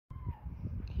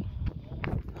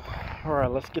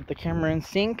Alright, let's get the camera in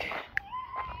sync.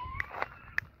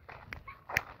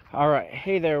 Alright,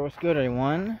 hey there, what's good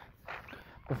everyone?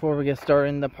 Before we get started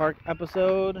in the park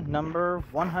episode number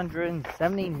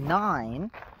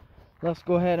 179, let's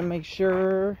go ahead and make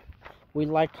sure we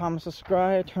like, comment,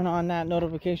 subscribe, turn on that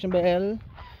notification bell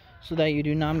so that you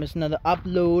do not miss another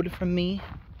upload from me.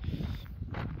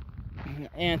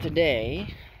 And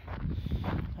today,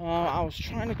 I was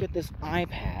trying to get this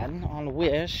iPad on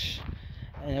Wish,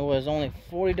 and it was only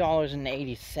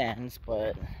 $40.80,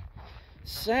 but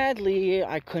sadly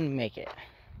I couldn't make it.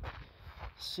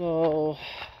 So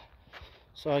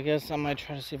I guess I might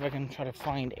try to see if I can try to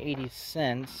find 80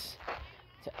 cents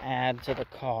to add to the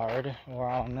card, or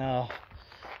I don't know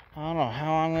how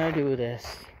I'm gonna do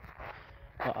this.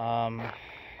 But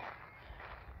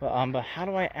how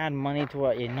do I add money to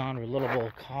a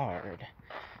non-reloadable card?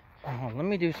 Let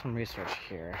me do some research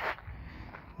here.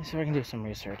 Let me see if I can do some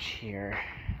research here.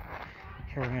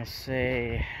 Here we're gonna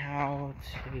say how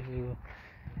to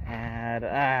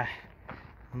add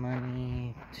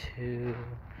money to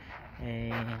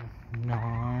a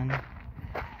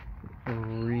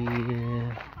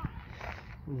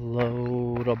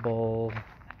non-reloadable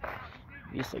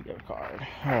Visa gift card.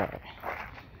 Alright.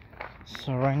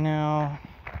 So right now,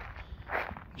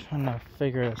 I'm trying to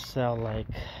figure this out, like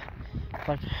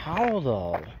how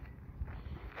though?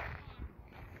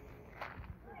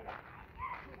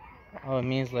 Oh, it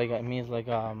means you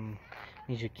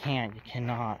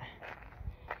cannot.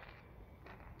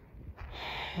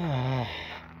 A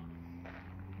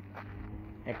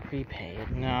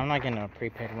prepaid. No, I'm not getting a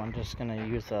prepaid one. I'm just gonna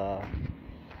use a.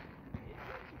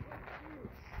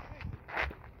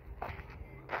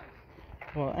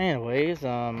 Well, anyways,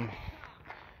 I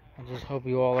just hope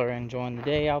you all are enjoying the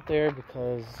day out there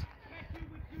because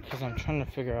I'm trying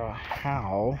to figure out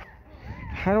how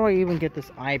do I even get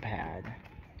this iPad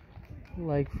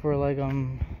for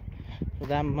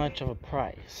that much of a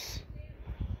price.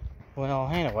 Well,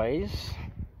 anyways,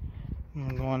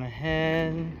 I'm going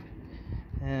ahead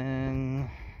and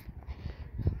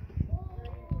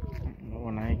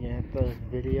when I get the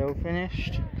video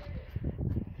finished.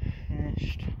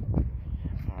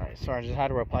 Alright, sorry, I just had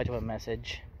to reply to a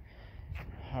message.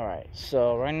 Alright,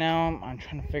 so right now I'm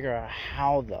trying to figure out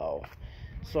how though.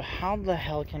 So how the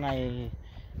hell can I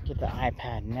get the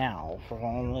iPad now for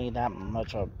only that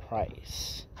much of a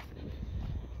price?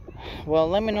 Well,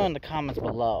 let me know in the comments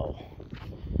below.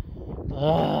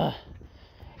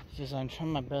 Just I'm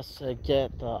trying my best to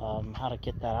get the how to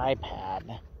get that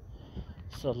iPad.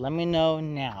 So let me know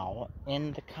now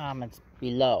in the comments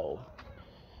below.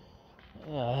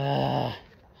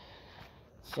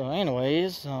 So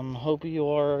anyways, hope you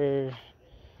are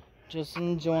just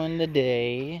enjoying the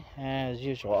day as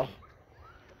usual.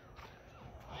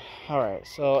 Alright,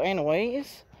 so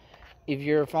anyways, if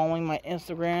you're following my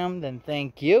Instagram, then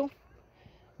thank you.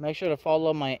 Make sure to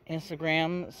follow my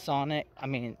Instagram,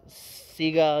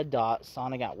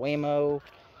 Sega.Sonic@Waymo,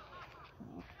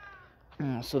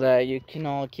 so that you can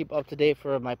all keep up to date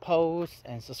for my posts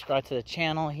and subscribe to the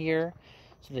channel here,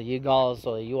 so that you all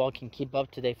can keep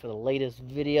up to date for the latest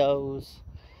videos.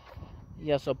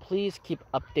 Yeah, so please keep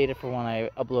updated for when I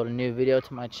upload a new video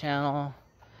to my channel.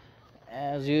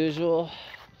 As usual,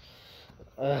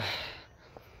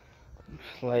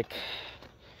 like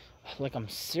I'm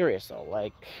serious though,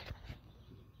 like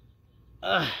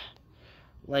I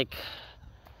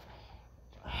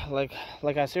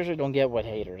seriously don't get what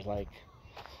haters like.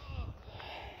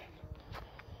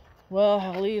 Well,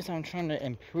 at least I'm trying to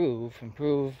improve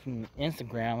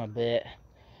Instagram a bit.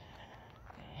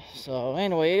 So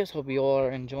anyways, hope you all are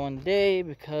enjoying the day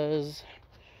because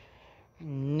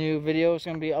new videos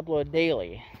gonna be uploaded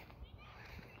daily.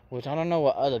 Which I don't know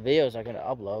what other videos are gonna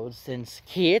upload since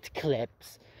Kid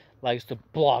Clips likes to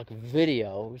block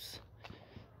videos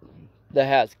that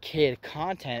has kid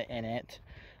content in it.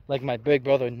 Like my big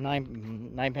brother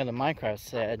Nine Panther Minecraft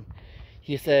said.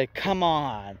 He said, "Come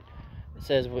on."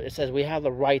 It says we have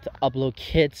the right to upload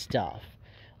kid stuff.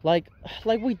 Like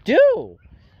we do.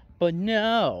 But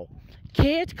no.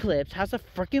 Kid Clips has to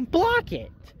freaking block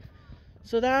it.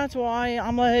 So that's why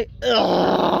I'm like,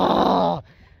 ugh.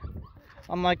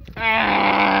 I'm like,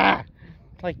 ah!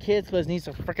 Like, Kid Clips needs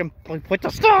to freaking put the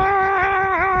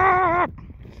stop!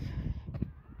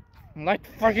 Like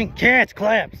freaking Kid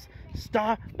Clips,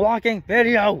 stop blocking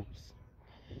videos.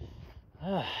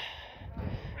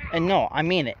 And no, I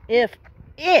mean it. If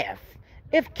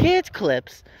Kid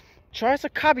Clips tries to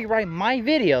copyright my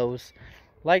videos,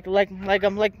 like my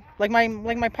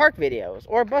park videos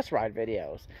or bus ride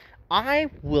videos, I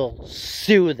will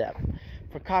sue them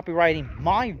for copyrighting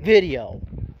my video.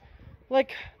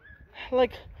 Like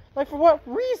Like, for what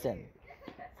reason?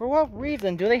 For what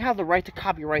reason do they have the right to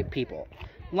copyright people?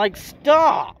 Like,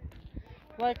 stop!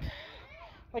 Like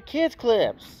kids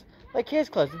clips. Like kids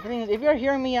clips. The thing is, if you're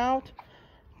hearing me out,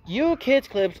 you kids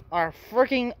clips are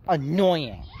freaking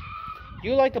annoying.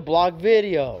 You like to blog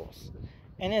videos.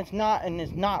 And it's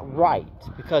not right.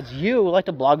 Because you like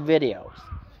to blog videos.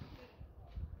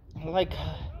 Like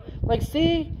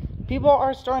see, people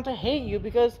are starting to hate you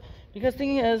because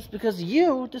thing is, because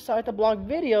you decide to blog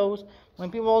videos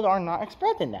when people are not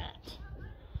expecting that.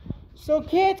 So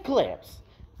kids clips,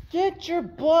 get your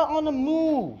butt on the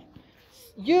move.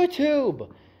 YouTube,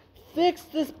 fix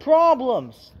this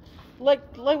problems. Like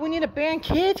we need to ban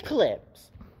kids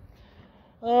clips.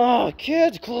 Oh,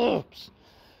 kids clips.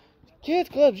 Kids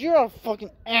clips, you're a fucking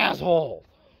asshole.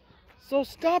 So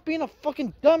stop being a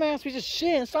fucking dumbass piece of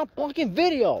shit and stop blocking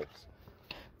videos.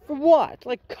 For what?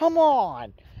 Like, come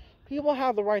on. People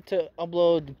have the right to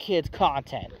upload kids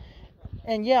content.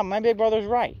 And yeah, my big brother's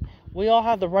right. We all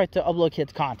have the right to upload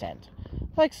kids content.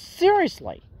 Like,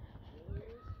 seriously.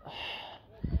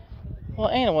 Well,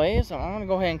 anyways, I'm gonna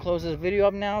go ahead and close this video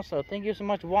up now. So thank you so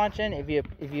much for watching. If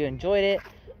you enjoyed it,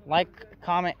 like,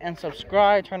 comment, and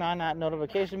subscribe. Turn on that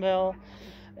notification bell,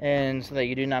 and so that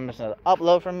you do not miss another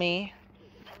upload from me.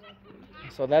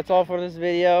 So that's all for this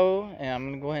video, and I'm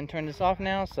gonna go ahead and turn this off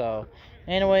now. So,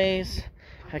 anyways,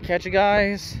 I'll catch you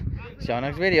guys. See y'all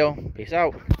next video. Peace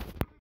out.